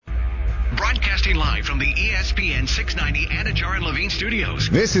Broadcasting live from the ESPN 690 Anajar and Levine studios.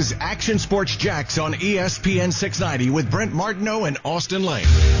 This is Action Sports Jacks on ESPN 690 with Brent Martineau and Austin Lane.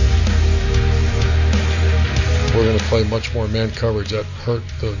 We're going to play much more man coverage. That hurt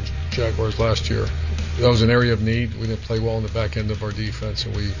the Jaguars last year. That was an area of need. We didn't play well in the back end of our defense,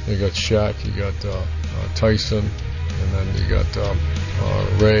 and you got Shaq, you got Tyson, and then you got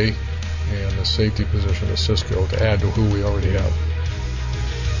Ray, and the safety position of Cisco to add to who we already have.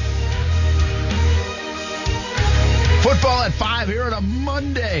 Football at 5 here on a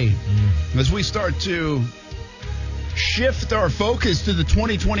Monday as we start to shift our focus to the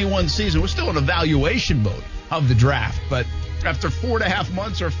 2021 season. We're still in evaluation mode of the draft, but after 4.5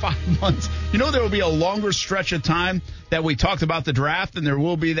 months or 5 months, there will be a longer stretch of time that we talked about the draft than there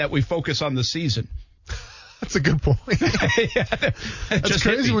will be that we focus on the season. That's a good point. That's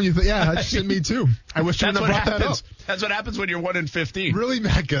crazy when you think, yeah, that just me too. I wish you wouldn't have brought that up. That's what happens when you're 1-15. Really,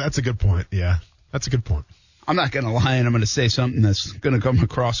 Matt? That's a good point. Yeah, that's a good point. I'm not going to lie, and I'm going to say something that's going to come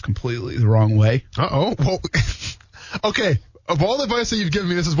across completely the wrong way. Uh-oh. Well, okay. Of all the advice that you've given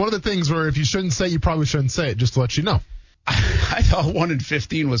me, this is one of the things where if you shouldn't say it, you probably shouldn't say it, just to let you know. I thought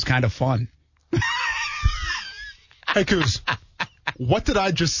 1-15 was kind of fun. Hey, Coos, what did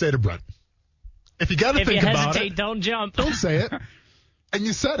I just say to Brent? If you got to think about hesitate, don't jump. Don't say it. And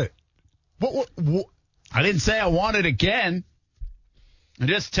you said it. What? I didn't say I want it again. I'm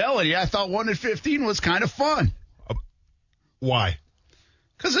just telling you, I thought 1-15 was kind of fun. Why?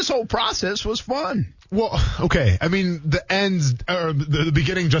 Because this whole process was fun. Well, okay. I mean, the ends or the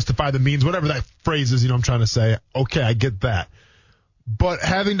beginning justify the means, whatever that phrase is, I'm trying to say. Okay, I get that. But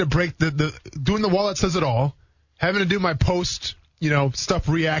having to break doing the wall that says it all, having to do my post, stuff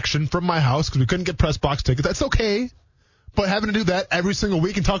reaction from my house because we couldn't get press box tickets, that's okay. But having to do that every single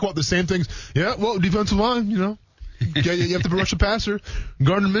week and talk about the same things, yeah, well, defensive line, you have to rush the passer.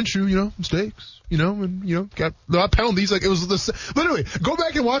 Gardner Minshew, mistakes, and, got a lot of penalties. Like, it was literally, go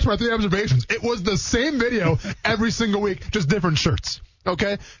back and watch my 3 observations. It was the same video every single week, just different shirts.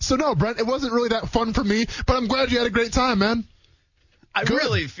 Okay? So, no, Brent, it wasn't really that fun for me, but I'm glad you had a great time, man. I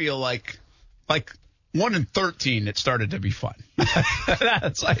really feel like 1-13, it started to be fun.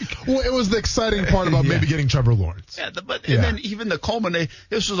 That's well, it was the exciting part about maybe getting Trevor Lawrence. Yeah, and then even the culmination,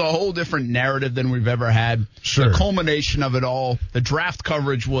 this was a whole different narrative than we've ever had. Sure. The culmination of it all, the draft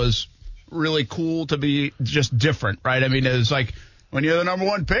coverage was really cool to be just different, right? I mean, it was like when you're the number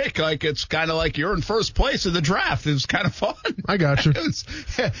 1 pick, like it's kind of like you're in first place of the draft. It was kind of fun. I got you.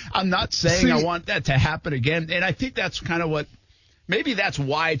 I'm not saying I want that to happen again, and I think that's kind of what. Maybe that's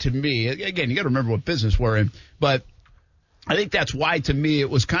why, to me, again, you got to remember what business we're in, but I think that's why, to me, it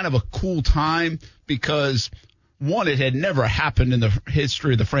was kind of a cool time because, one, it had never happened in the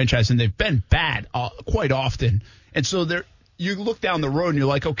history of the franchise, and they've been bad quite often. And so you look down the road and you're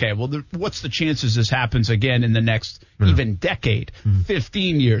like, okay, well, what's the chances this happens again in the next even decade,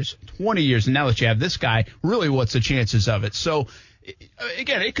 15 years, 20 years, and now that you have this guy, really what's the chances of it? So,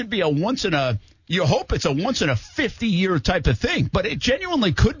 again, it could be you hope it's a once-in-a-50-year type of thing, but it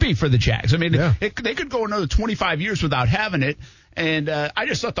genuinely could be for the Jags. I mean, they could go another 25 years without having it, and I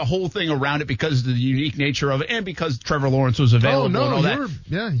just thought the whole thing around it because of the unique nature of it and because Trevor Lawrence was available and all that.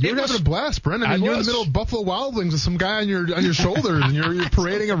 You were having a blast, Brent. I mean, you're in the middle of Buffalo Wild Wings with some guy on your shoulders, and you're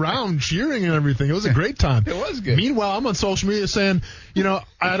parading around, cheering and everything. It was a great time. It was good. Meanwhile, I'm on social media saying,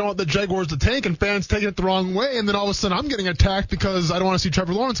 I don't want the Jaguars to tank, and fans taking it the wrong way, and then all of a sudden I'm getting attacked because I don't want to see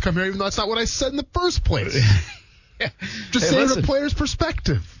Trevor Lawrence come here, even though that's not what I said in the first place. Just saying the player's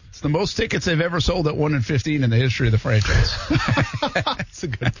perspective. It's the most tickets they've ever sold at 1-15 in the history of the franchise. That's a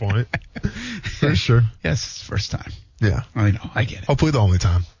good point. For sure. Yes, it's the first time. Yeah. I know. I get it. Hopefully the only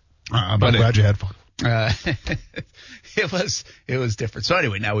time. But I'm glad you had fun. It was different. So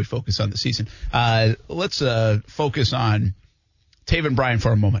anyway, now we focus on the season. Let's focus on Taven Bryan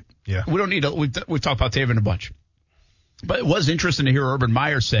for a moment. Yeah. We don't need to. We've talked about Taven a bunch. But it was interesting to hear Urban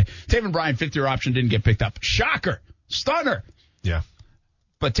Meyer say, Taven Bryan, 5th-year option, didn't get picked up. Shocker. Stunner. Yeah.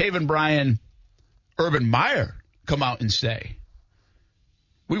 But Taven Bryan, Urban Meyer come out and say,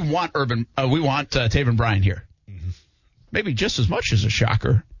 we want Taven Bryan here. Mm-hmm. Maybe just as much as a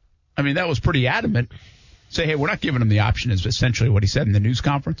shocker. I mean, that was pretty adamant. Say, hey, we're not giving him the option is essentially what he said in the news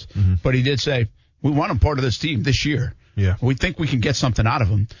conference. Mm-hmm. But he did say, we want him part of this team this year. Yeah. We think we can get something out of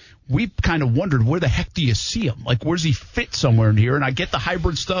him. We kind of wondered, where the heck do you see him? Like, where's he fit somewhere in here? And I get the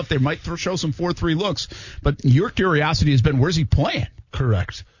hybrid stuff. They might show some 4-3 looks. But your curiosity has been, where's he playing?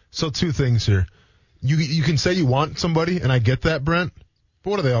 Correct. So 2 things here. You can say you want somebody, and I get that, Brent.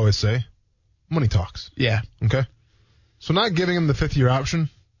 But what do they always say? Money talks. Yeah. Okay? So not giving him the 5th-year option,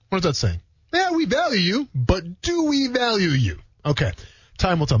 what is that saying? Yeah, we value you, but do we value you? Okay.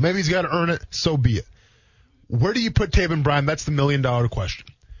 Time will tell. Maybe he's got to earn it. So be it. Where do you put Taven Bryan? That's the $1 million question.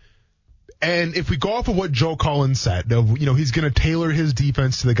 And if we go off of what Joe Cullen said, he's going to tailor his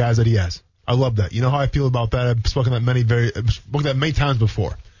defense to the guys that he has. I love that. You know how I feel about that. I've spoken that many times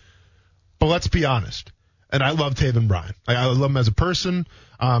before. But let's be honest. And I love Taven Bryan. I love him as a person.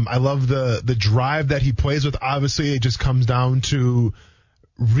 I love the drive that he plays with. Obviously, it just comes down to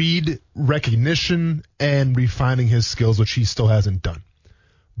read recognition and refining his skills, which he still hasn't done.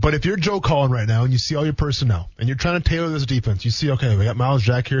 But if you're Joe Cullen right now and you see all your personnel and you're trying to tailor this defense, you see, okay, we got Miles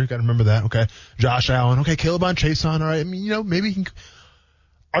Jack here. Got to remember that. Okay. Josh Allen. Okay. Caleb on Chase on. All right. I mean, maybe he can.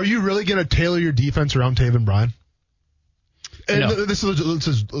 Are you really going to tailor your defense around Taven Bryan? And no. This is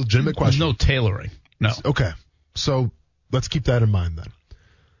a legitimate question. There's no tailoring. No. Okay. So let's keep that in mind then.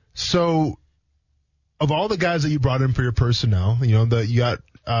 So of all the guys that you brought in for your personnel, you got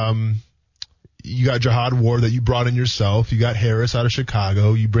Jihad Ward that you brought in yourself. You got Harris out of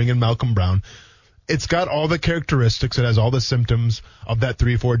Chicago. You bring in Malcolm Brown. It's got all the characteristics. It has all the symptoms of that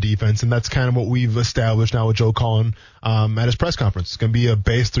 3-4 defense, and that's kind of what we've established now with Joe Cullen at his press conference. It's going to be a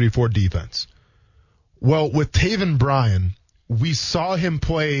base 3-4 defense. Well, with Taven Bryan, we saw him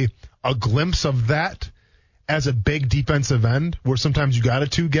play a glimpse of that as a big defensive end where sometimes you got a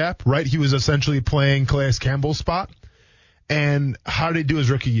 2-gap, right? He was essentially playing Calais Campbell's spot. And how did he do his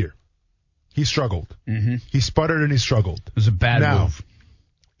rookie year? He struggled. Mm-hmm. He sputtered and he struggled. It was a bad move.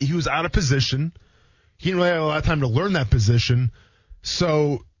 He was out of position. He didn't really have a lot of time to learn that position.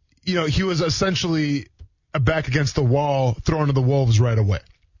 So, he was essentially a back against the wall, thrown to the wolves right away.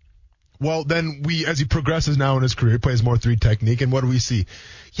 Well, then as he progresses now in his career, he plays more 3 technique. And what do we see?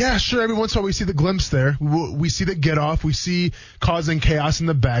 Yeah, sure. Every once in a while we see the glimpse there. We see the get off. We see causing chaos in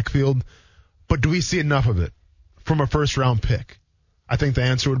the backfield. But do we see enough of it from a first round pick? I think the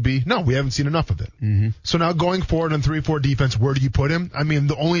answer would be no, we haven't seen enough of it. Mm-hmm. So now going forward in 3-4 defense, where do you put him? I mean,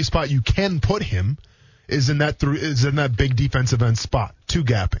 the only spot you can put him is in that big defensive end spot,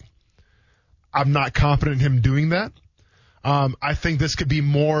 2-gapping. I'm not confident in him doing that. I think this could be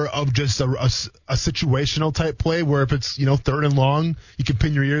more of just a situational type play where if it's, 3rd and long, you can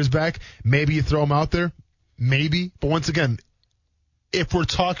pin your ears back. Maybe you throw him out there. Maybe. But once again, if we're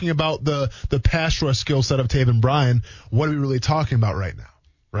talking about the pass rush skill set of Taven Bryan, what are we really talking about right now?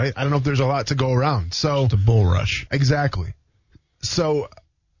 Right? I don't know if there's a lot to go around. So the bull rush. Exactly. So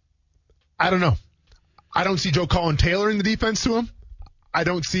I don't know. I don't see Joe Cullen tailoring the defense to him. I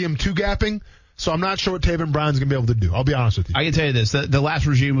don't see him 2-gapping. So I'm not sure what Taven Bryan's going to be able to do. I'll be honest with you. I can tell you this. The last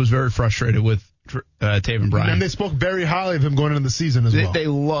regime was very frustrated with Taven Bryan. And they spoke very highly of him going into the season as well. They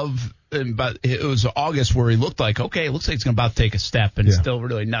love him, but it was August where he looked like, okay, it looks like he's about to take a step, and still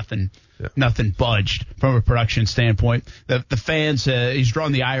really nothing budged from a production standpoint. The fans, he's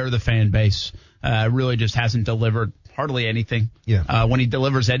drawn the ire of the fan base, really just hasn't delivered hardly anything. Yeah. When he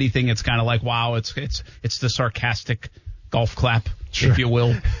delivers anything, it's kind of like, wow, it's the sarcastic golf clap, if you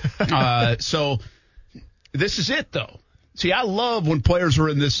will. So this is it, though. See, I love when players are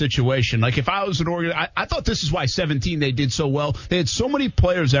in this situation. Like if I was an I thought this is why 17 they did so well. They had so many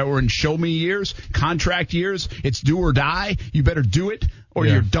players that were in show me years, contract years. It's do or die. You better do it or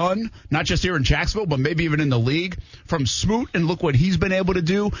you're done. Not just here in Jacksonville, but maybe even in the league. From Smoot, and look what he's been able to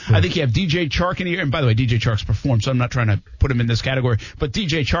do. Yeah. I think you have DJ Chark in here. And by the way, DJ Chark's performed, so I'm not trying to put him in this category. But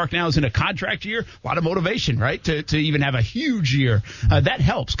DJ Chark now is in a contract year. A lot of motivation, right, to even have a huge year. That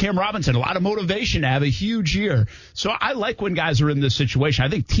helps. Cam Robinson, a lot of motivation to have a huge year. So I like when guys are in this situation. I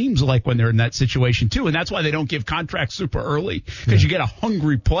think teams like when they're in that situation, too. And that's why they don't give contracts super early, because you get a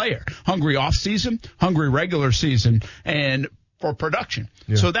hungry player. Hungry off-season, hungry regular season, and for production.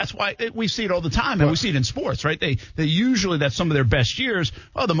 Yeah. So that's why we see it all the time, and we see it in sports, right? They usually, that's some of their best years.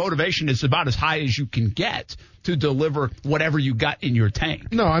 Oh, the motivation is about as high as you can get to deliver whatever you got in your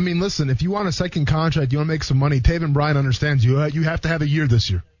tank. No, I mean, listen, if you want a second contract, you want to make some money, Taven Bryan understands you have to have a year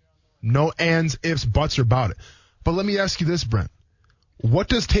this year. No ands, ifs, buts about it. But let me ask you this, Brent. What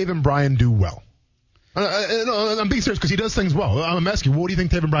does Taven Bryan do well? I'm being serious because he does things well. I'm asking you, what do you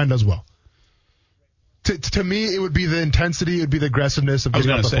think Taven Bryan does well? To me, it would be the intensity, it would be the aggressiveness of getting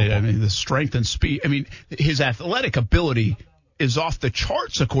up the football. I was going to say, I mean, the strength and speed. I mean, his athletic ability is off the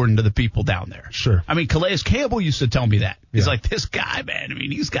charts according to the people down there. Sure. I mean, Calais Campbell used to tell me that. He's like, this guy, man, I mean,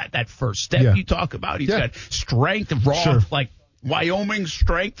 he's got that first step you talk about. He's got strength, raw, like Wyoming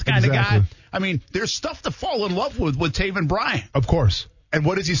strength kind of guy. I mean, there's stuff to fall in love with Taven Bryan. Of course. And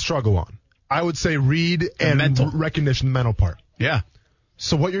what does he struggle on? I would say read and mental recognition, the mental part. Yeah.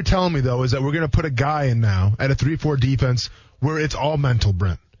 So what you're telling me, though, is that we're going to put a guy in now at a 3-4 defense where it's all mental,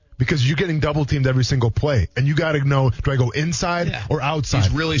 Brent. Because you're getting double-teamed every single play. And you got to know, do I go inside or outside?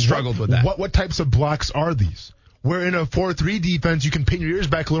 He's really struggled with that. What types of blocks are these? Where in a 4-3 defense, you can pin your ears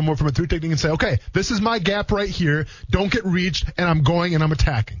back a little more from a 3 technique and say, okay, this is my gap right here. Don't get reached, and I'm going and I'm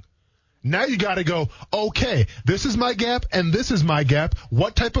attacking. Now you got to go, okay, this is my gap and this is my gap.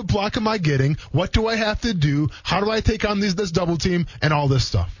 What type of block am I getting? What do I have to do? How do I take on this double team and all this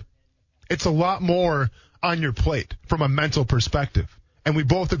stuff? It's a lot more on your plate from a mental perspective. And we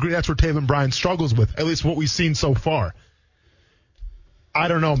both agree that's where Taven Bryan struggles with, at least what we've seen so far. I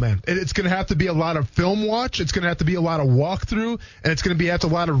don't know, man. It's going to have to be a lot of film watch. It's going to have to be a lot of walkthrough. And it's going to have a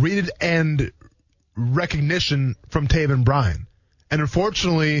lot of read and recognition from Taven Bryan. And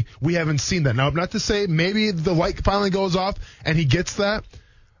unfortunately, we haven't seen that. Now, not to say maybe the light finally goes off and he gets that,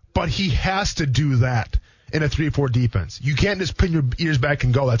 but he has to do that in a 3-4 defense. You can't just pin your ears back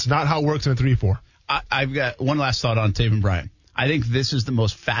and go. That's not how it works in a 3-4. I've got one last thought on Taven Bryan. I think this is the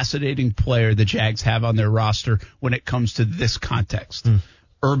most fascinating player the Jags have on their roster when it comes to this context.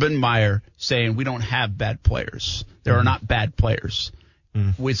 Urban Meyer saying we don't have bad players. There are not bad players.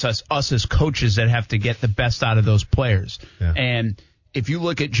 It's us as coaches that have to get the best out of those players. Yeah. And if you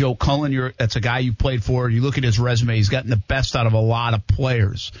look at Joe Cullen, that's a guy you played for. You look at his resume, he's gotten the best out of a lot of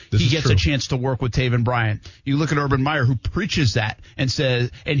players. He gets a chance to work with Taven Bryan. You look at Urban Meyer, who preaches that and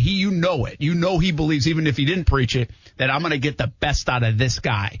says, and you know it. You know he believes, even if he didn't preach it, that I'm going to get the best out of this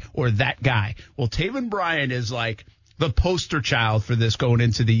guy or that guy. Well, Taven Bryan is like the poster child for this going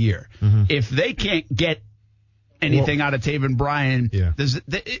into the year. If they can't get anything out of Taven Bryan,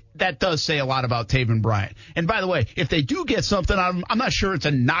 that does say a lot about Taven Bryan. And by the way, if they do get something out of him, I'm not sure it's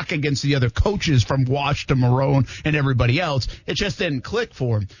a knock against the other coaches from Wash to Marone and everybody else. It just didn't click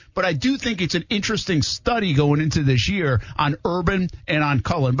for him. But I do think it's an interesting study going into this year on Urban and on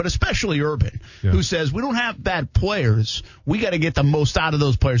Cullen, but especially Urban, who says we don't have bad players. We got to get the most out of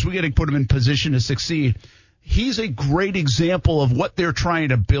those players. We got to put them in position to succeed. He's a great example of what they're trying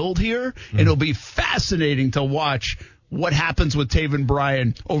to build here, and it'll be fascinating to watch what happens with Taven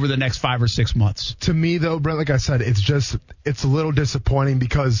Bryan over the next 5 or 6 months. To me, though, Brent, like I said, it's a little disappointing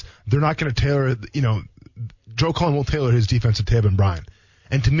because they're not going to tailor, Joe Cullen won't tailor his defense to Taven Bryan.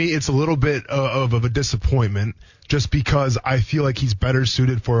 And to me, it's a little bit of a disappointment just because I feel like he's better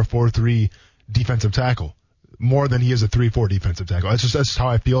suited for a 4-3 defensive tackle more than he is a 3-4 defensive tackle. That's how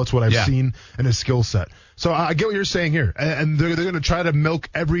I feel. It's what I've seen in his skill set. So I get what you're saying here. And they're going to try to milk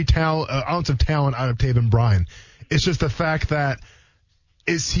every ounce of talent out of Taven Bryan. It's just the fact that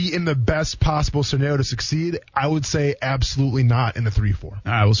is he in the best possible scenario to succeed? I would say absolutely not in the 3-4. All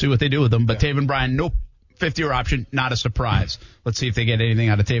right, we'll see what they do with him. But Taven Bryan, no fifth-year option, not a surprise. Let's see if they get anything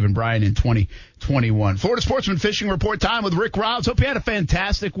out of Taven Bryan in 2021. Florida Sportsman Fishing Report time with Rick Rouse. Hope you had a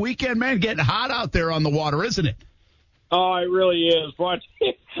fantastic weekend, man. Getting hot out there on the water, isn't it? Oh, it really is. But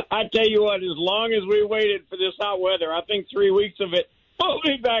I tell you what, as long as we waited for this hot weather, I think 3 weeks of it, we'll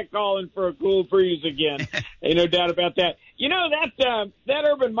be back calling for a cool breeze again. Ain't no doubt about that. That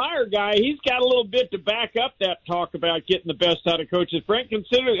Urban Meyer guy, he's got a little bit to back up that talk about getting the best out of coaches. Brent,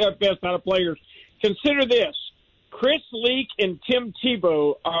 consider the best out of players. Consider this. Chris Leak and Tim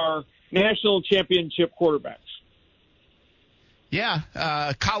Tebow are national championship quarterbacks. Yeah,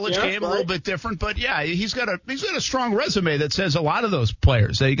 college game, a little bit different, but he's got a strong resume that says a lot of those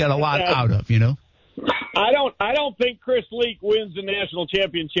players that he got a lot out of, I don't think Chris Leak wins the national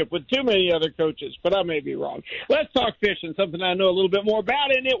championship with too many other coaches, but I may be wrong. Let's talk fishing, something I know a little bit more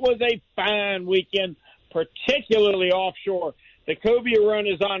about, and it was a fine weekend, particularly offshore. The cobia run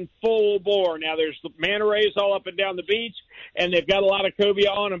is on full bore. Now, there's manta rays all up and down the beach, and they've got a lot of cobia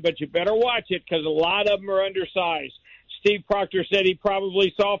on them, but you better watch it because a lot of them are undersized. Steve Proctor said he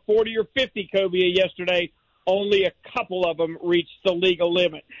probably saw 40 or 50 cobia yesterday. Only a couple of them reached the legal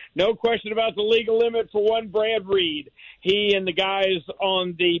limit. No question about the legal limit for one Brad Reed. He and the guys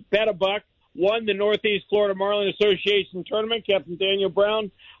on the Bet-A-Buck won the Northeast Florida Marlin Association tournament. Captain Daniel Brown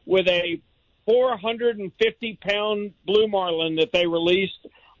with a 450-pound blue marlin that they released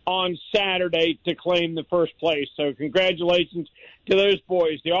on Saturday to claim the first place. So congratulations to those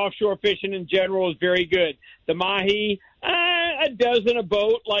boys. The offshore fishing in general is very good. The mahi, a dozen a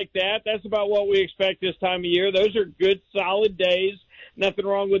boat like that. That's about what we expect this time of year. Those are good, solid days. Nothing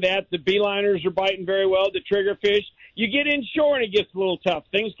wrong with that. The beeliners are biting very well. The triggerfish. You get inshore and it gets a little tough.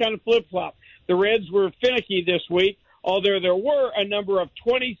 Things kind of flip-flop. The reds were finicky this week, although there were a number of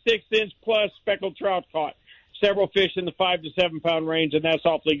 26-inch plus speckled trout caught. Several fish in the 5 to 7 pound range, and that's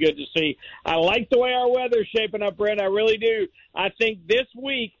awfully good to see. I like the way our weather's shaping up, Brent. I really do. I think this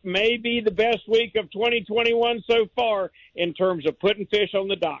week may be the best week of 2021 so far in terms of putting fish on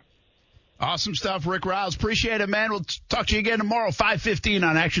the dock. Awesome stuff, Rick Rouse. Appreciate it, man. We'll talk to you again tomorrow, 5:15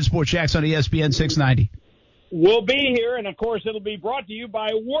 on Action Sports Jacks on ESPN 690. will be here, and, of course, it'll be brought to you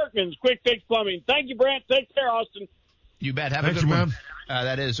by Workman's Quick Fix Plumbing. Thank you, Brent. Take care, Austin. You bet. Have a good one.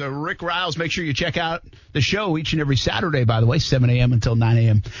 That is Rick Riles. Make sure you check out the show each and every Saturday, by the way, 7 a.m. until 9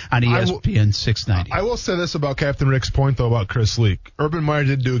 a.m. on ESPN 690. I will say this about Captain Rick's point, though, about Chris Leak. Urban Meyer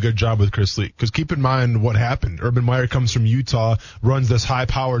did do a good job with Chris Leak, because keep in mind what happened. Urban Meyer comes from Utah, runs this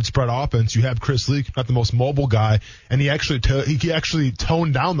high-powered spread offense. You have Chris Leak, not the most mobile guy, and he actually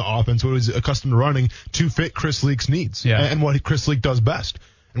toned down the offense, what he was accustomed to running, to fit Chris Leak's needs and what Chris Leak does best.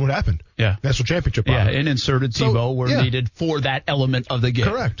 And what happened? Yeah. National championship. Yeah, and inserted Tebow where needed for that element of the game.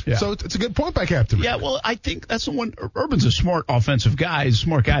 Correct. Yeah. So it's a good point by Captain. Yeah, well, I think that's the one. Urban's a smart offensive guy. He's a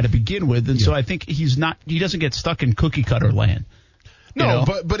smart guy to begin with. And so I think he doesn't get stuck in cookie cutter land. No,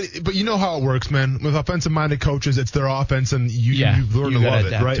 but you know how it works, man. With offensive-minded coaches, it's their offense, and you learn to love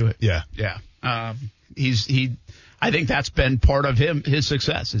it, right? To it. Yeah. I think that's been part of his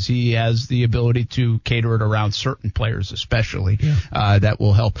success, is he has the ability to cater it around certain players, especially that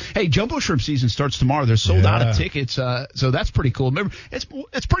will help. Hey, Jumbo Shrimp season starts tomorrow. They're sold out of tickets, so that's pretty cool. Remember, it's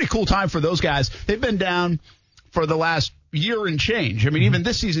pretty cool time for those guys. They've been down for the last year and change. I mean, even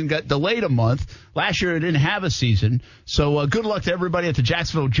this season got delayed a month. Last year it didn't have a season. So good luck to everybody at the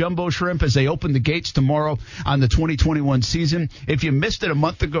Jacksonville Jumbo Shrimp as they open the gates tomorrow on the 2021 season. If you missed it a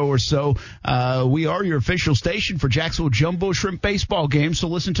month ago or so, we are your official station for Jacksonville Jumbo Shrimp baseball games. So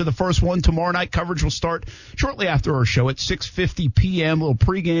listen to the first one tomorrow night. Coverage will start shortly after our show at 6:50 p.m. A little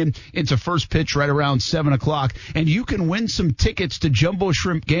pregame into first pitch right around 7 o'clock. And you can win some tickets to Jumbo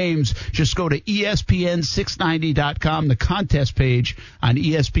Shrimp games. Just go to ESPN690.com. The contest page on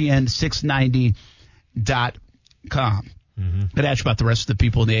ESPN690.com. I'd ask about the rest of the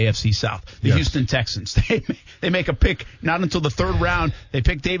people in the AFC South. The Houston Texans. They make a pick not until the third round. They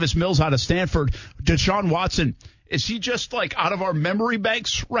pick Davis Mills out of Stanford. Deshaun Watson. Is he just like out of our memory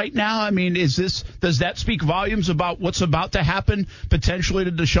banks right now? I mean, does that speak volumes about what's about to happen potentially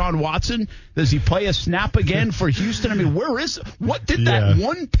to Deshaun Watson? Does he play a snap again for Houston? I mean, what did that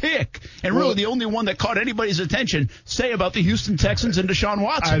one pick, and really the only one that caught anybody's attention, say about the Houston Texans and Deshaun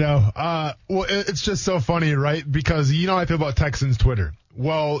Watson? I know. Well, it's just so funny, right? Because you know how I feel about Texans Twitter.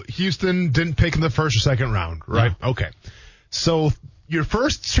 Well, Houston didn't pick in the first or second round, right? No. Okay. So your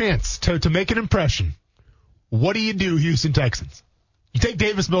first chance to make an impression. What do you do, Houston Texans? You take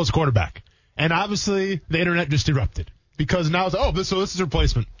Davis Mills quarterback. And obviously, the internet just erupted. Because now it's, this is a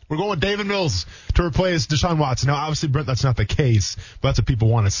replacement. We're going with David Mills to replace Deshaun Watson. Now, obviously, Brent, that's not the case. But that's what people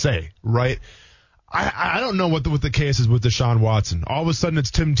want to say, right? I don't know what the case is with Deshaun Watson. All of a sudden, it's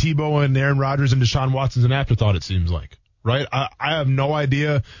Tim Tebow and Aaron Rodgers and Deshaun Watson's an afterthought, it seems like. Right? I have no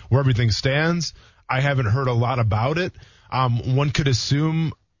idea where everything stands. I haven't heard a lot about it. One could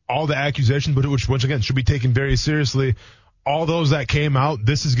assume all the accusations, but which once again should be taken very seriously. All those that came out,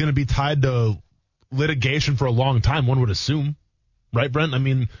 this is going to be tied to litigation for a long time, one would assume. Right, Brent? I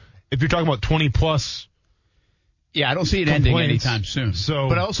mean, if you're talking about 20 plus. Yeah, I don't see it ending anytime soon.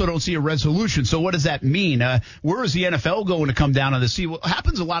 But I also don't see a resolution. So what does that mean? Where is the NFL going to come down on this? See, what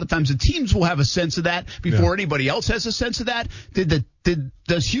happens a lot of times, the teams will have a sense of that before anybody else has a sense of that.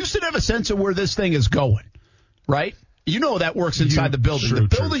 Does Houston have a sense of where this thing is going? Right? You know that works inside the building. The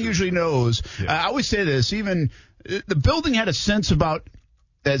building usually knows. I always say this. Even the building had a sense about,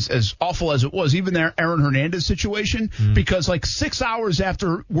 as awful as it was, even their Aaron Hernandez situation, because like 6 hours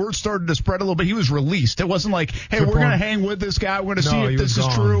after word started to spread a little bit, he was released. It wasn't like, hey, we're going to hang with this guy. We're going to see if this is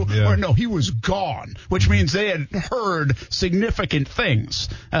true. Yeah. Or no, he was gone, which means they had heard significant things,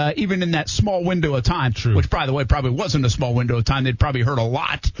 even in that small window of time, which, by the way, probably wasn't a small window of time. They'd probably heard a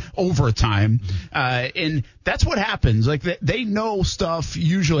lot over time. And that's what happens. Like they know stuff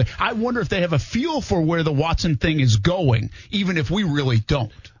usually. I wonder if they have a feel for where the Watson thing is going, even if we really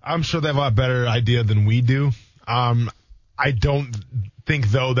don't. I'm sure they have a lot better idea than we do. I don't think,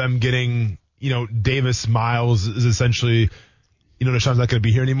 though, them getting, Davis Miles is essentially, Deshaun's not going to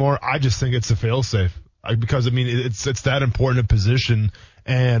be here anymore. I just think it's a fail-safe because, I mean, it's that important a position.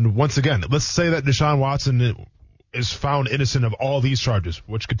 And once again, let's say that Deshaun Watson is found innocent of all these charges,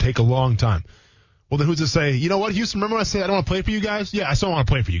 which could take a long time. Well, then who's to say, you know what, Houston, remember when I said I don't want to play for you guys? Yeah, I still want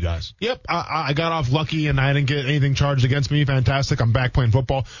to play for you guys. Yep, I got off lucky and I didn't get anything charged against me. Fantastic. I'm back playing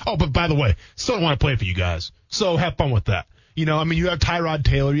football. Oh, but by the way, still don't want to play for you guys. So have fun with that. You have Tyrod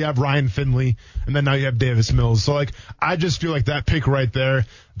Taylor, you have Ryan Finley, and then now you have Davis Mills. So, I just feel like that pick right there,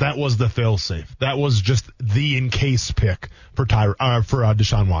 that was the fail-safe. That was just the in-case pick for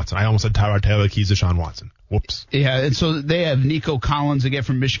Deshaun Watson. I almost said Tyrod Taylor, like he's Deshaun Watson. Whoops. Yeah, and so they have Nico Collins again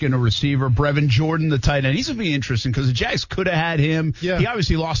from Michigan, a receiver. Brevin Jordan, the tight end. He's going to be interesting because the Jags could have had him. Yeah. He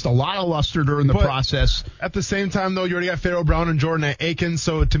obviously lost a lot of luster during the process. At the same time, though, you already got Pharaoh Brown and Jordan Akins,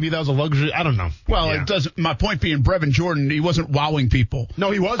 so to me that was a luxury. I don't know. Well, It doesn't. My point being, Brevin Jordan, he wasn't wowing people.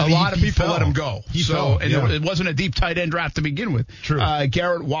 No, he wasn't. A lot of people let him go. He fell. And it wasn't a deep tight end draft to begin with. True.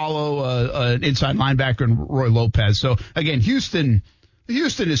 Garrett Wallow, an inside linebacker, and Roy Lopez. So, again, Houston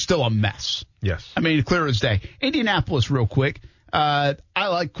is still a mess. Yes. I mean, clear as day. Indianapolis, real quick. I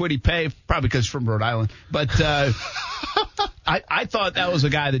like Kwity Paye, probably because he's from Rhode Island. But I thought that was a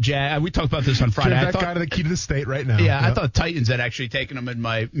guy that we talked about this on Friday. Give that guy to the key to the state right now. Yeah, I thought Titans had actually taken him in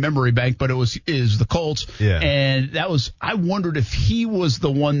my memory bank, but is the Colts. Yeah. And I wondered if he was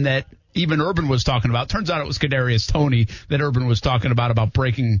the one that even Urban was talking about. Turns out it was Kadarius Toney that Urban was talking about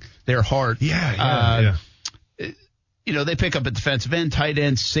breaking their heart. Yeah. They pick up a defensive end, tight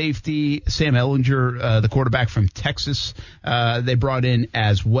end, safety, Sam Ehlinger, the quarterback from Texas. They brought in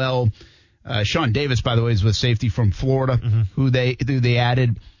as well. Sean Davis, by the way, is with safety from Florida, who they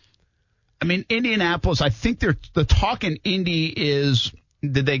added. I mean, Indianapolis, I think the talk in Indy is,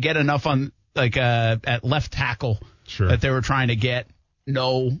 did they get enough on at left tackle that they were trying to get?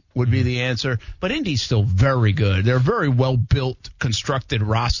 No would be the answer. But Indy's still very good. They're a very well-built, constructed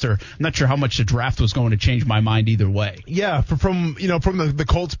roster. I'm not sure how much the draft was going to change my mind either way. Yeah, from the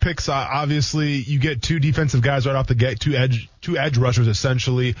Colts picks, obviously you get two defensive guys right off the get, two edge rushers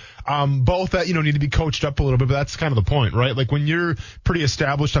essentially, both that need to be coached up a little bit. But that's kind of the point, right? Like when you're pretty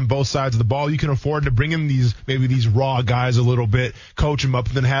established on both sides of the ball, you can afford to bring in these raw guys a little bit, coach them up,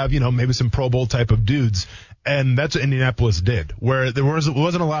 and then have maybe some Pro Bowl type of dudes. And that's what Indianapolis did, where there wasn't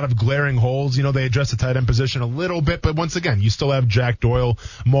a lot of glaring holes. They addressed the tight end position a little bit, but once again, you still have Jack Doyle,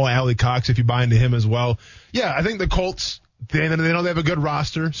 Mo Alley Cox, if you buy into him as well. Yeah, I think the Colts, they know they have a good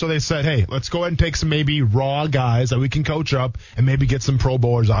roster, so they said, hey, let's go ahead and take some maybe raw guys that we can coach up and maybe get some Pro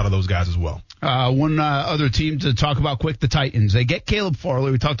Bowlers out of those guys as well. One other team to talk about quick, the Titans. They get Caleb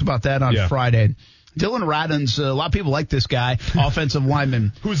Farley. We talked about that on Friday. Dylan Radunz, a lot of people like this guy, offensive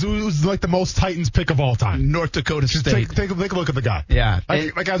lineman. Who's like the most Titans pick of all time. North Dakota State. Take a look at the guy. Yeah.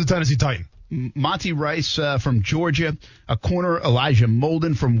 That guy's a Tennessee Titan. Monty Rice from Georgia, a corner, Elijah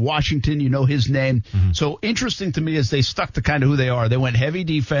Molden from Washington, his name. So interesting to me is they stuck to kind of who they are. They went heavy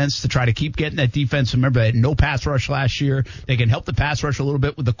defense to try to keep getting that defense. Remember, they had no pass rush last year. They can help the pass rush a little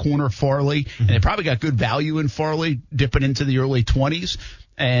bit with the corner Farley, and they probably got good value in Farley, dipping into the early 20s.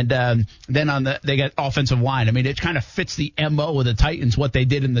 And then they got offensive line. I mean, it kind of fits the MO of the Titans, what they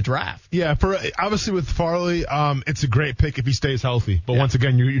did in the draft. Yeah, obviously with Farley, it's a great pick if he stays healthy. But once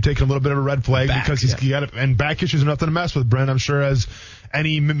again, you're taking a little bit of a red flag because he got it, and back issues are nothing to mess with, Brent. I'm sure as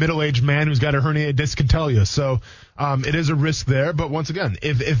any middle-aged man who's got a herniated disc can tell you. So it is a risk there. But once again,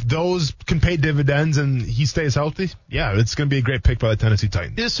 if those can pay dividends and he stays healthy, yeah, it's going to be a great pick by the Tennessee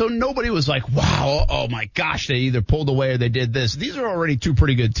Titans. Yeah, so nobody was like, wow, oh my gosh, they either pulled away or they did this. These are already two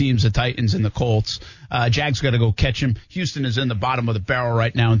pretty good teams, the Titans and the Colts. Jags got to go catch him. Houston is in the bottom of the barrel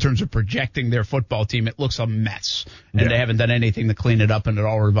right now in terms of projecting their football team. It looks a mess, and they haven't done anything to clean it up, and it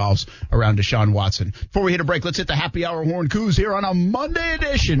all revolves around Deshaun Watson. Before we hit a break, let's hit the happy hour horn coos here on a Monday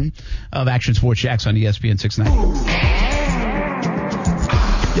edition of Action Sports Jax on ESPN 690.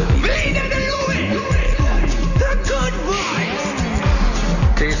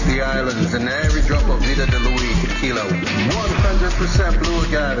 Taste the islands and every drop of Vida de Luis tequila. 100% blue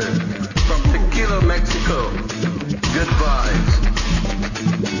agave from Tequila, Mexico. Good vibes.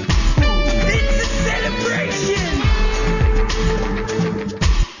 It's a celebration.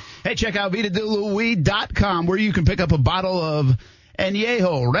 Hey, check out VitaDeLuis.com where you can pick up a bottle of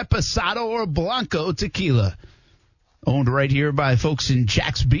Añejo, Reposado, or Blanco tequila. Owned right here by folks in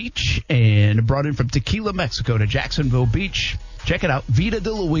Jax Beach and brought in from Tequila, Mexico to Jacksonville Beach. Check it out,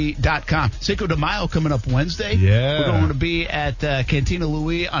 VitaDeLuis.com. Cinco de Mayo coming up Wednesday. Yeah. We're going to be at Cantina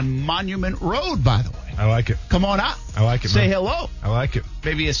Louis on Monument Road, by the way. I like it. Come on out. I like it, Say man. hello. I like it.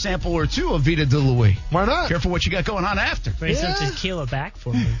 Maybe a sample or two of Vida de Louis. Why not? Careful what you got going on after. Bring some tequila back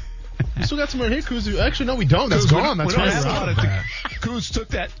for me. We still got some right here, Kuz. Actually, no, we don't. That's gone. That's right. Kuz took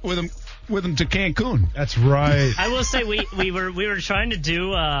that with him to Cancun. That's right. I will say we were trying to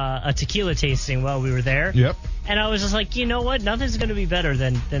do a tequila tasting while we were there. Yep. And I was just like, you know what? Nothing's going to be better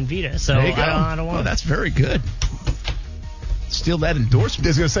than Vita. So There you go. I don't want. Oh, that's very good. Steal that endorsement. I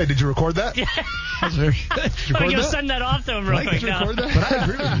was going to say, did you record that? That's very good. I'm going to send that off to him real quick. Did you record that? But I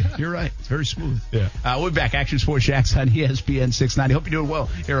agree with you. You're right. It's very smooth. Yeah. We'll be back. Action Sports Jax on ESPN 690. Hope you're doing well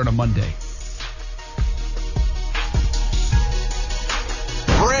here on a Monday.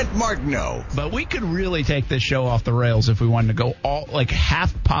 Brent Martineau. But we could really take this show off the rails if we wanted to go all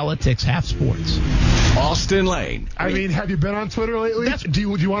half politics, half sports. Austin Lane. I mean, have you been on Twitter lately? Do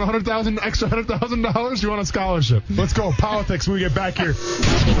you want extra $100,000? Do you want a scholarship? Let's go. Politics when we get back here.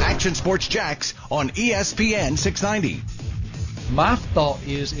 Action Sports Jax on ESPN 690. My thought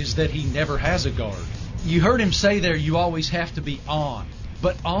is that he never has a guard. You heard him say there, you always have to be on.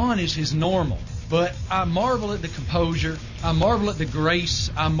 But on is his normal. But I marvel at the composure. I marvel at the grace.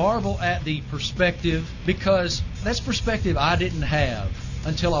 I marvel at the perspective, because that's perspective I didn't have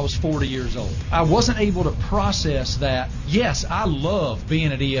until I was 40 years old. I wasn't able to process that. Yes, I love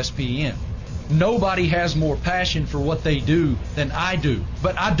being at ESPN. Nobody has more passion for what they do than I do.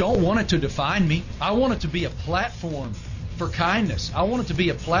 But I don't want it to define me. I want it to be a platform for kindness. I want it to be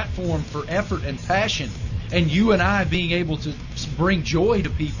a platform for effort and passion. And you and I being able to bring joy to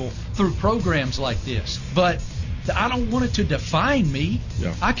people through programs like this. But I don't want it to define me.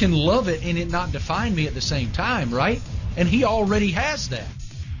 Yeah. I can love it and it not define me at the same time, right? And he already has that.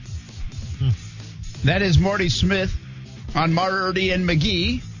 That is Marty Smith on Marty and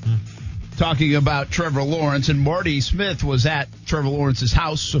McGee talking about Trevor Lawrence. And Marty Smith was at Trevor Lawrence's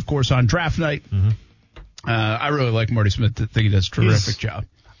house, of course, on draft night. I really like Marty Smith. I think he does a terrific job.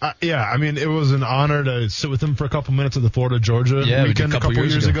 Yeah, I mean, it was an honor to sit with him for a couple minutes at the Florida-Georgia weekend a couple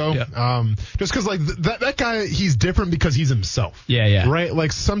years ago. Yeah. Just because, like, that guy, he's different because he's himself. Yeah. Right?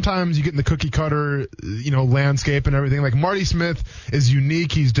 Like, sometimes you get in the cookie-cutter, landscape and everything. Like, Marty Smith is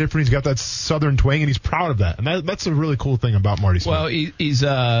unique. He's different. He's got that southern twang, and he's proud of that. And that's a really cool thing about Marty Smith. Well, he's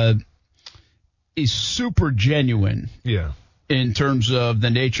super genuine. Yeah. In terms of the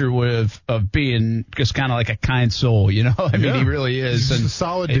nature of being just kind of like a kind soul, I mean, he really is. He's a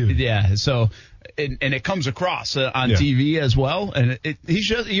solid dude. So, and it comes across on TV as well. And he's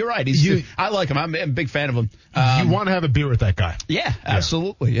just, you're right. I like him. I'm a big fan of him. You want to have a beer with that guy. Yeah,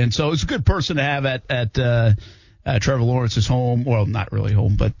 absolutely. And so it's a good person to have at Trevor Lawrence's home. Well, not really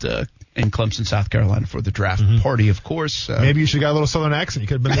home, but in Clemson, South Carolina for the draft party, of course. Maybe you should have got a little southern accent. You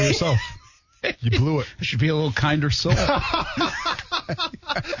could have been there yourself. You blew it. I should be a little kinder soul.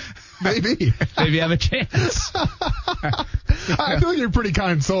 Maybe have a chance. I feel like you're a pretty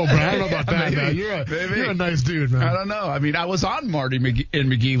kind soul, but I don't know about that, man. You're a nice dude, man. I don't know. I mean, I was on Marty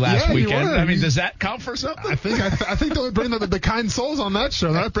and McGee last weekend. I mean, does that count for something? I think they'll bring the kind souls on that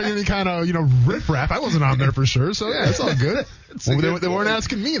show. They're not bringing any kind of riffraff. I wasn't on there for sure, so yeah, it's all good. They weren't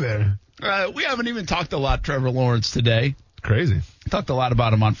asking me there. We haven't even talked a lot Trevor Lawrence today. Crazy. Talked a lot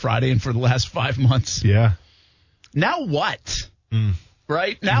about him on Friday and for the last 5 months. Yeah. Now what?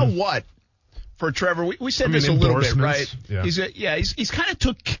 Right? Now what for Trevor? We said this a little bit, right? Yeah. He's kind of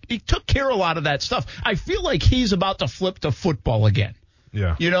took care of a lot of that stuff. I feel like he's about to flip to football again.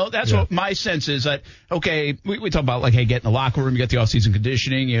 Yeah. That's what my sense is. That okay, we talk about like, hey, get in the locker room, you get the off-season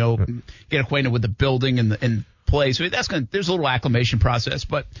conditioning, get acquainted with the building and play. So there's a little acclimation process,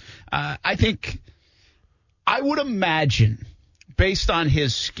 but I think. I would imagine, based on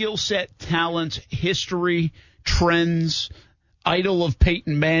his skill set, talent, history, trends, idol of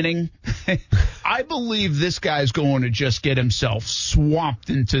Peyton Manning, I believe this guy's going to just get himself swamped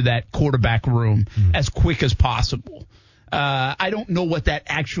into that quarterback room as quick as possible. I don't know what that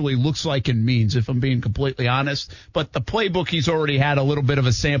actually looks like and means, if I'm being completely honest. But the playbook he's already had a little bit of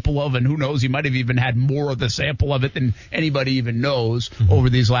a sample of, and who knows, he might have even had more of the sample of it than anybody even knows over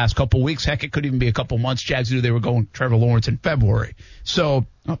these last couple weeks. Heck, it could even be a couple months. Jags knew they were going Trevor Lawrence in February. So,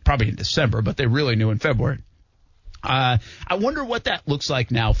 probably in December, but they really knew in February. I wonder what that looks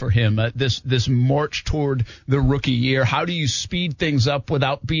like now for him, this march toward the rookie year. How do you speed things up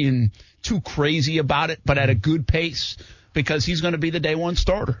without being too crazy about it, but at a good pace? Because he's going to be the day one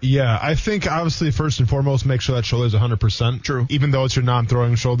starter. Yeah, I think obviously first and foremost, make sure that shoulder is 100%. True. Even though it's your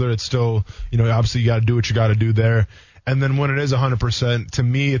non-throwing shoulder, it's still, obviously you got to do what you got to do there. And then when it is 100%, to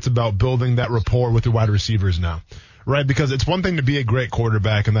me, it's about building that rapport with your wide receivers now. Right, because it's one thing to be a great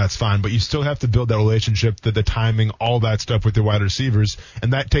quarterback, and that's fine, but you still have to build that relationship, the timing, all that stuff with your wide receivers,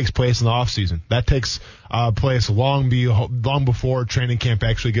 and that takes place in the offseason. That takes place long before training camp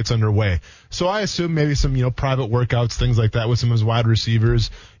actually gets underway. So I assume maybe some, private workouts, things like that with some of his wide receivers,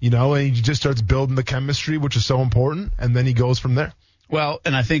 and he just starts building the chemistry, which is so important, and then he goes from there. Well,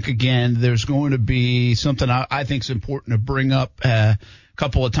 and I think, again, there's going to be something I think is important to bring up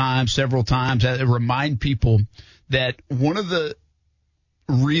several times, remind people that one of the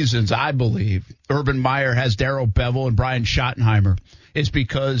reasons I believe Urban Meyer has Darrell Bevell and Brian Schottenheimer is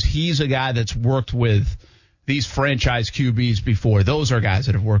because he's a guy that's worked with these franchise QBs before. Those are guys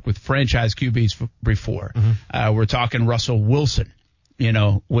that have worked with franchise QBs before. We're talking Russell Wilson,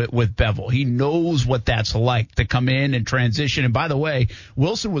 with Bevell. He knows what that's like to come in and transition. And by the way,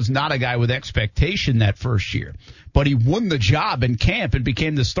 Wilson was not a guy with expectation that first year, but he won the job in camp and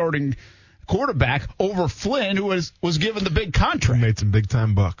became the starting quarterback over Flynn, who was given the big contract. He made some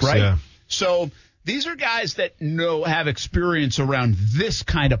big-time bucks. Right? Yeah. So these are guys that have experience around this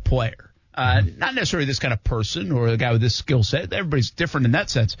kind of player. Not necessarily this kind of person or a guy with this skill set. Everybody's different in that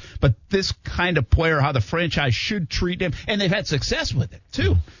sense. But this kind of player, how the franchise should treat him, and they've had success with it,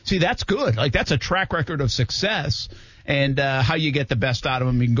 too. See, that's good. Like, that's a track record of success and how you get the best out of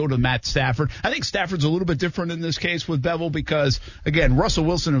him. You can go to Matt Stafford. I think Stafford's a little bit different in this case with Bevel because, again, Russell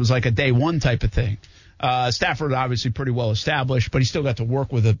Wilson, it was like a day one type of thing. Stafford obviously pretty well established, but he still got to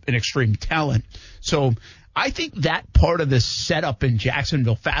work with an extreme talent. So I think that part of this setup in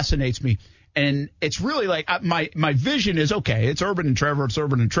Jacksonville fascinates me. And it's really like my vision is, okay, it's Urban and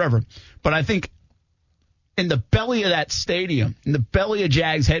Trevor. But I think in the belly of that stadium, in the belly of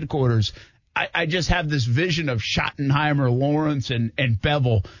Jags headquarters, I just have this vision of Schottenheimer, Lawrence, and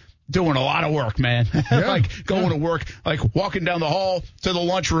Bevel doing a lot of work, man. Like going to work, like walking down the hall to the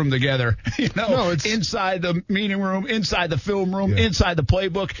lunchroom together, inside the meeting room, inside the film room, inside the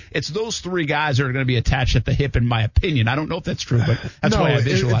playbook. It's those three guys that are going to be attached at the hip, in my opinion. I don't know if that's true, but that's the way I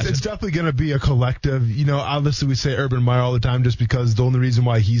visualize it. It's definitely going to be a collective. Obviously we say Urban Meyer all the time just because the only reason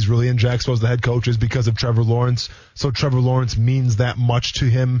why he's really in Jacksonville as the head coach is because of Trevor Lawrence. So Trevor Lawrence means that much to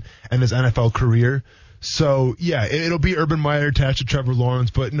him and his NFL career. So, yeah, it'll be Urban Meyer attached to Trevor Lawrence,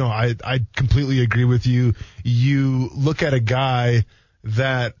 but no, I completely agree with you. You look at a guy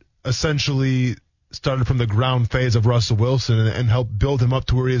that essentially started from the ground phase of Russell Wilson and helped build him up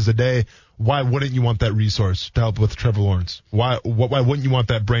to where he is today. Why wouldn't you want that resource to help with Trevor Lawrence? Why wouldn't you want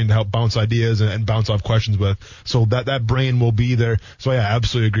that brain to help bounce ideas and bounce off questions with? So that brain will be there. So, yeah, I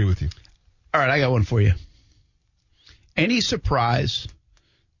absolutely agree with you. All right, I got one for you. Any surprise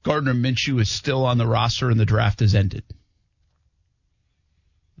Gardner Minshew is still on the roster and the draft has ended?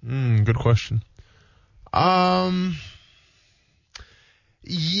 Good question.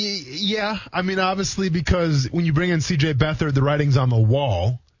 Yeah. I mean, obviously, because when you bring in C.J. Beathard, the writing's on the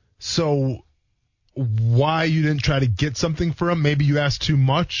wall. So why you didn't try to get something for him? Maybe you asked too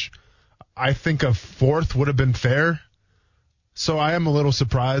much. I think a fourth would have been fair. So I am a little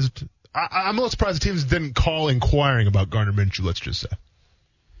surprised. I'm a little surprised the teams didn't call inquiring about Gardner Minshew, let's just say.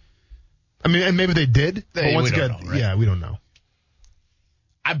 I mean, and maybe they did. But once again, yeah, we don't know.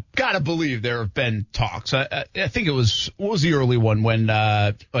 I've got to believe there have been talks. I think it was, what was the early one when,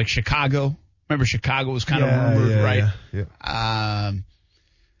 like Chicago? Remember Chicago was kind of rumored, right? Yeah.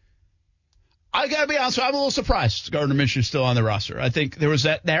 I got to be honest, I'm a little surprised Gardner Minshew's still on the roster. I think there was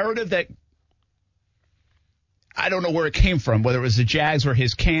that narrative that I don't know where it came from, whether it was the Jags or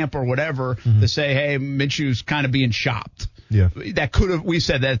his camp or whatever, to say, hey, Minshew's kind of being shopped. Yeah. That could have, we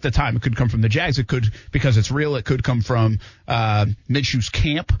said that at the time, it could come from the Jags. It could, because it's real, it could come from Minshew's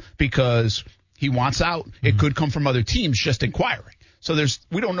camp because he wants out. It could come from other teams just inquiring. So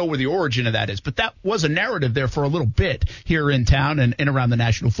we don't know where the origin of that is, but that was a narrative there for a little bit here in town and around the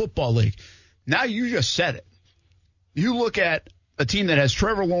National Football League. Now you just said it. You look at a team that has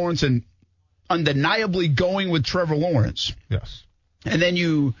Trevor Lawrence and undeniably going with Trevor Lawrence. Yes. And then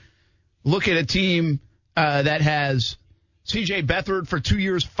you look at a team that has C.J. Beathard for 2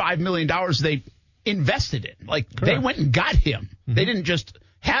 years, $5 million they invested in. Like, correct. They went and got him. They didn't just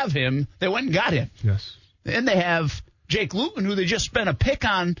have him. They went and got him. Yes. And they have Jake Luton, who they just spent a pick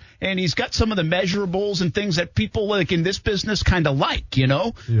on, and he's got some of the measurables and things that people like in this business kind of like, you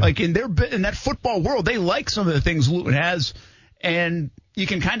know? Yeah. Like in that football world, they like some of the things Luton has, and you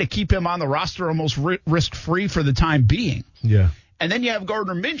can kind of keep him on the roster almost risk-free for the time being. Yeah. And then you have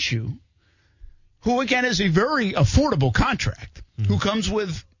Gardner Minshew, who, again, is a very affordable contract, who comes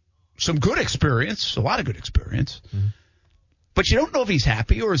with some good experience, a lot of good experience. But you don't know if he's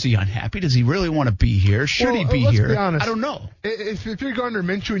happy or is he unhappy. Does he really want to be here? Should he be here? Be honest. I don't know. If you're Gardner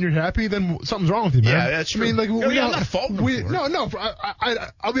Minshew and you're happy, then something's wrong with you, man. Yeah, that's true. I mean, like, I'm not faulting him for it. No.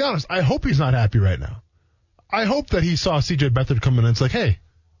 I'll be honest. I hope he's not happy right now. I hope that he saw C.J. Beathard come in and it's like, hey,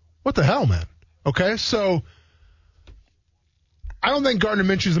 what the hell, man? Okay, so I don't think Gardner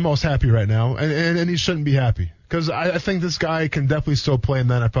Minshew's the most happy right now, and he shouldn't be happy because I think this guy can definitely still play in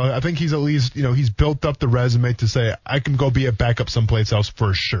the NFL. I think he's at least, he's built up the resume to say, I can go be a backup someplace else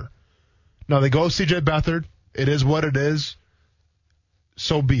for sure. Now, they go C.J. Beathard. It is what it is.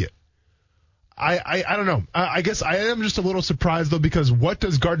 So be it. I don't know. I guess I am just a little surprised, though, because what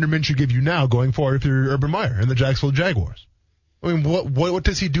does Gardner Minshew give you now going forward if you're Urban Meyer and the Jacksonville Jaguars? I mean, what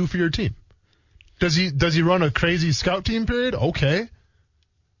does he do for your team? Does he run a crazy scout team period? Okay.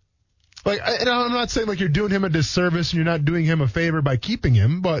 And I'm not saying like you're doing him a disservice and you're not doing him a favor by keeping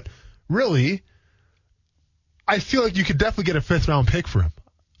him, but really, I feel like you could definitely get a 5th round pick for him,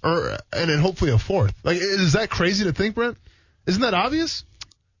 and then hopefully a 4th. Like, is that crazy to think, Brent? Isn't that obvious?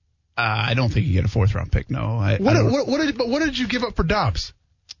 I don't think you get a 4th-round pick, no. What did you give up for Dobbs?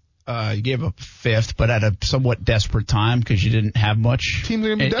 You gave up a 5th, but at a somewhat desperate time because you didn't have much. Teams are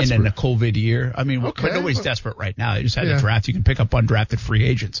going to be in desperate. a COVID year. I mean, but nobody's desperate right now. You just had to draft. You can pick up undrafted free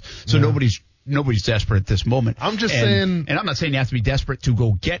agents. So nobody's desperate at this moment. I'm just saying. And I'm not saying you have to be desperate to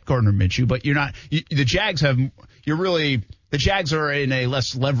go get Gardner Minshew, but you're not. The Jags the Jags are in a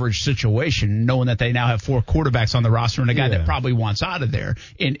less leveraged situation, knowing that they now have 4 quarterbacks on the roster and a guy that probably wants out of there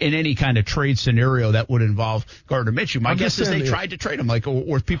in any kind of trade scenario that would involve Gardner Minshew. My guess is they tried to trade him,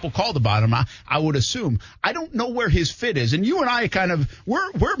 or if people called about him, I would assume. I don't know where his fit is. And you and I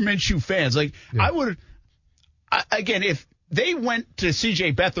we're Minshew fans. Again, if they went to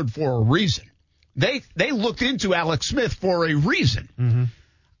C.J. Beathard for a reason, they looked into Alex Smith for a reason. Mm-hmm.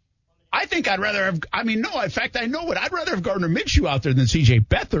 I think I'd rather have – in fact, I know it. I'd rather have Gardner Minshew out there than C.J.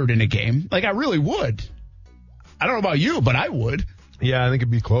 Beathard in a game. I really would. I don't know about you, but I would. Yeah, I think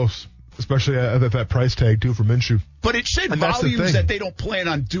it'd be close, especially at that price tag, too, for Minshew. But it said volumes that they don't plan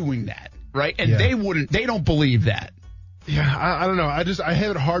on doing that, right? And they don't believe that. Yeah, I don't know. I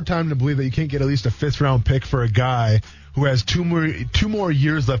have a hard time to believe that you can't get at least a 5th-round pick for a guy who has two more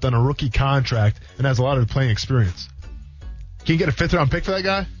years left on a rookie contract and has a lot of playing experience. Can you get a 5th-round pick for that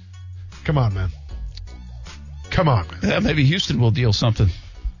guy? Come on, man. Maybe Houston will deal something.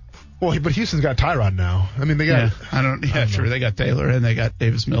 Well, but Houston's got Tyrod now. I mean, they got. Sure. They got Taylor and they got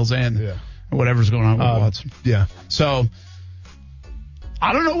Davis Mills and whatever's going on with Watson. Yeah. So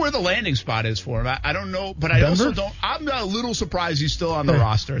I don't know where the landing spot is for him. I don't know, but I also don't. I'm a little surprised he's still on the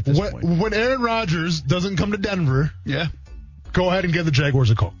roster at this point. When Aaron Rodgers doesn't come to Denver, go ahead and give the Jaguars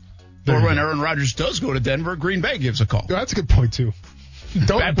a call. When Aaron Rodgers does go to Denver, Green Bay gives a call. That's a good point too.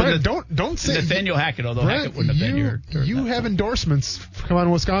 Don't say Nathaniel Hackett, although Hackett wouldn't have been here. You have endorsements come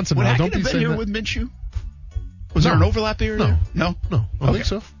on Wisconsin now. Don't be have been here with Minshew? Was there an overlap here? No. No? I don't think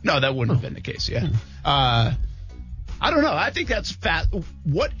so. No, that wouldn't have been the case, I don't know. I think that's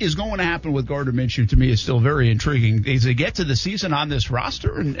what is going to happen with Gardner Minshew to me is still very intriguing. Does he get to the season on this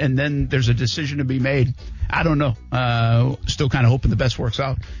roster and then there's a decision to be made? I don't know. Still kind of hoping the best works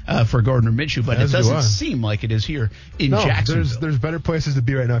out for Gardner Minshew, but it doesn't seem like it is here in Jacksonville. There's better places to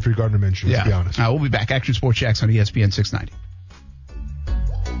be right now if you're Gardner Minshew, let's be honest. We'll be back. Action Sports Jacks on ESPN 690.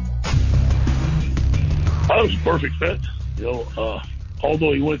 That was a perfect fit.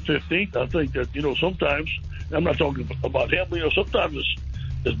 Although he went 15th, I think that, sometimes – I'm not talking about him. Sometimes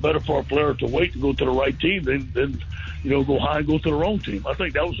it's better for a player to wait to go to the right team than go high and go to the wrong team. I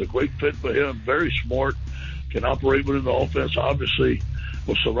think that was a great fit for him. Very smart, can operate within the offense. Obviously,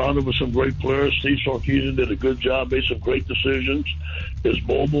 was surrounded with some great players. Steve Sarkisian did a good job, made some great decisions. Is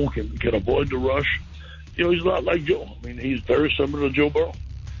mobile, can avoid the rush. He's not like Joe. I mean, he's very similar to Joe Burrow.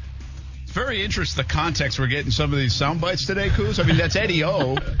 Very interesting the context we're getting some of these sound bites today, Coos. I mean, that's Eddie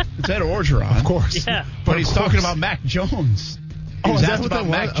O. It's Ed Orgeron. Of course. Yeah. But he's talking about Mac Jones. He was asked about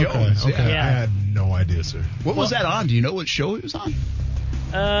Mac Jones. Okay. Yeah. I had no idea, sir. What was that on? Do you know what show it was on?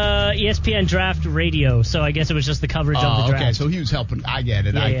 ESPN Draft Radio, so I guess it was just the coverage of the draft. Okay, so he was helping. I get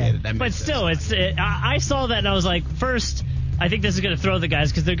it. Get it. But still, I saw that and I was like, first, I think this is going to throw the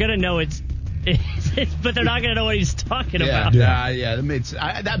guys because they're going to know but they're not going to know what he's talking about. Yeah,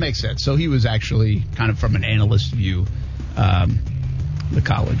 that makes sense. So he was actually kind of from an analyst view, the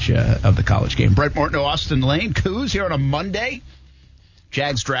college game. Brent, Morton, Austin Lane, Coos here on a Monday.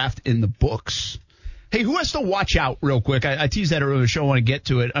 Jags draft in the books. Hey, who has to watch out real quick? I teased that earlier in the show. I want to get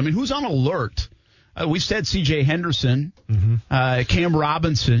to it. I mean, who's on alert? We said C.J. Henderson, Cam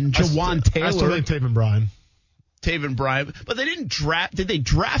Robinson, Jawan Taylor. I still think Taven Bryan, but they didn't draft. Did they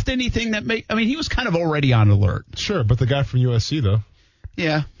draft anything that he was kind of already on alert. Sure, but the guy from USC though.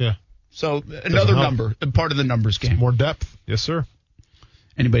 Yeah. So another number, part of the numbers game. More depth, yes, sir.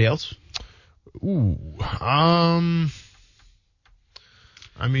 Anybody else?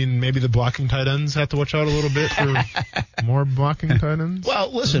 Maybe the blocking tight ends have to watch out a little bit for more blocking tight ends.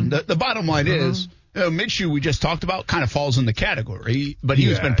 Well, listen, the bottom line is Minshew, we just talked about, kind of falls in the category, but he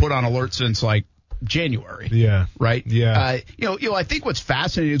has been put on alert since January. Yeah. Right? Yeah. I think what's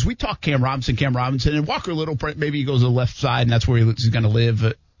fascinating is we talk Cam Robinson, and Walker Little, maybe he goes to the left side, and that's where he's going to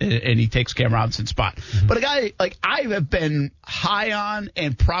live, and he takes Cam Robinson's spot. Mm-hmm. But a guy I have been high on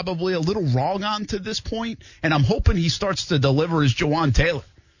and probably a little wrong on to this point, and I'm hoping he starts to deliver is Jawan Taylor.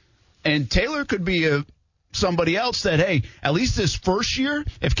 And Taylor could be somebody else that, hey, at least this first year,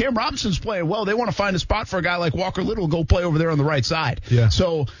 if Cam Robinson's playing well, they want to find a spot for a guy like Walker Little to go play over there on the right side. Yeah.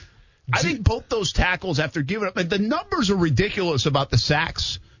 So I think both those tackles, after giving up, the numbers are ridiculous about the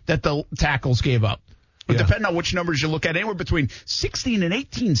sacks that the tackles gave up. But depending on which numbers you look at, anywhere between 16 and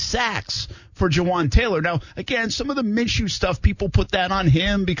 18 sacks for Jawan Taylor. Now, again, some of the Minshew stuff, people put that on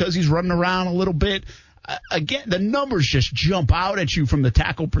him because he's running around a little bit. Again, the numbers just jump out at you from the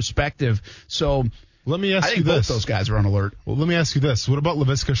tackle perspective. So let me ask you both this. those guys are on alert. Well, let me ask you this. What about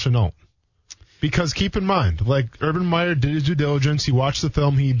Laviska Shenault? Because keep in mind, like Urban Meyer did his due diligence. He watched the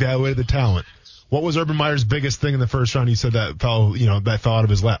film. He evaluated the talent. What was Urban Meyer's biggest thing in the first round? He said that fell out of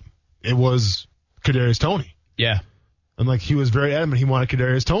his lap. It was Kadarius Toney. Yeah. And like he was very adamant he wanted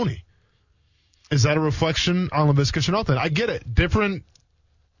Kadarius Toney. Is that a reflection on Laviska Shenault then? I get it. Different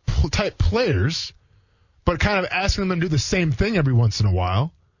type players, but kind of asking them to do the same thing every once in a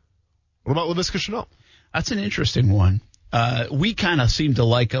while. What about Laviska Shenault? That's an interesting one. We kind of seem to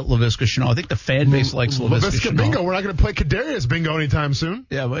like Laviska Shenault. I think the fan base likes Laviska Shenault. Bingo. We're not going to play Kadarius bingo anytime soon.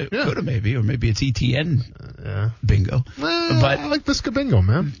 Yeah, but could have maybe, or maybe it's ETN bingo. But I like Visca bingo,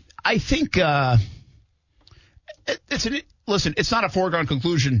 man. I think it's not a foregone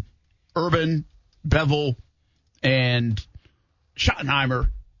conclusion. Urban, Bevel, and Schottenheimer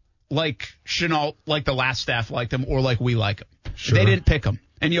like Shenault, like the last staff liked him, or like we like him. Sure. They didn't pick him.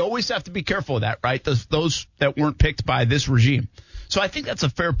 And you always have to be careful of that, right? Those that weren't picked by this regime. So I think that's a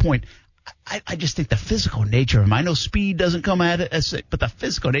fair point. I just think the physical nature of him. I know speed doesn't come at it, but the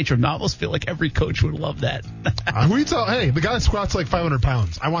physical nature of him, I almost feel like every coach would love that. Who you tell? Hey, the guy squats like 500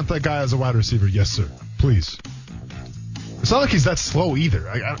 pounds. I want that guy as a wide receiver. Yes, sir. Please. It's not like he's that slow either.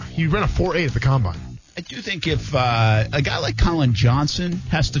 He ran a 4.8 at the combine. I do think if a guy like Colin Johnson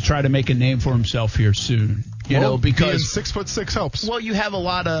has to try to make a name for himself here soon, because being 6'6" helps. Well, you have a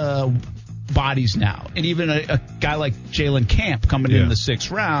lot of bodies now, and even a guy like Jalen Camp coming in the 6th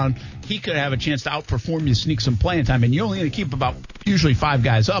round, he could have a chance to outperform you, sneak some playing time, and you're only going to keep about usually 5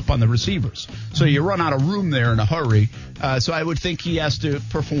 guys up on the receivers, so you run out of room there in a hurry. So I would think he has to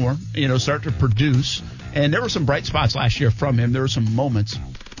perform, start to produce, and there were some bright spots last year from him. There were some moments.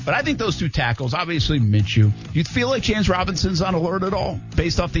 But I think those two tackles, obviously Minshew. Do you feel like James Robinson's on alert at all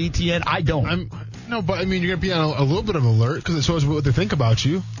based off the ETN? I don't. No, but I mean, you're going to be on a little bit of alert because it shows what they think about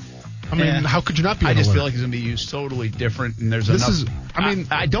you. I mean, how could you not be on alert? I just feel like he's going to be used totally different, and there's enough.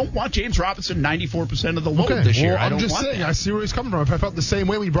 I don't want James Robinson 94% of the load this year. I'm just saying, I see where he's coming from. I felt the same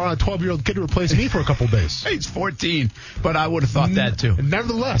way when you brought a 12-year-old kid to replace me for a couple of days. He's 14, but I would have thought that too.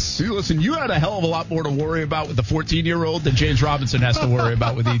 Nevertheless. Listen, you had a hell of a lot more to worry about with the 14-year-old than James Robinson has to worry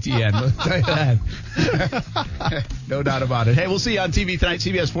about with ETN. Let's tell you that. No doubt about it. Hey, we'll see you on TV tonight,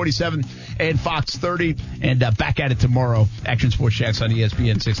 CBS 47 and Fox 30, and back at it tomorrow. Action Sports Jacks on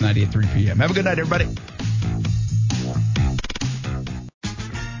ESPN 690 at 3 p.m. Have a good night, everybody.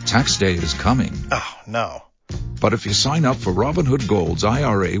 Tax day is coming. Oh, no. But if you sign up for Robinhood Gold's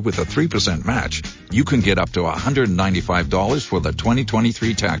IRA with a 3% match, you can get up to $195 for the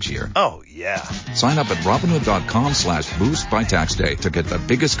 2023 tax year. Oh, yeah. Sign up at Robinhood.com/boost by tax day to get the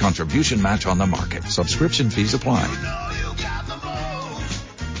biggest contribution match on the market. Subscription fees apply.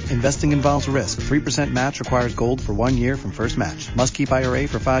 Investing involves risk. 3% match requires gold for 1 year from first match. Must keep IRA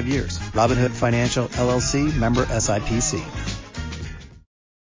for 5 years. Robinhood Financial, LLC, member SIPC.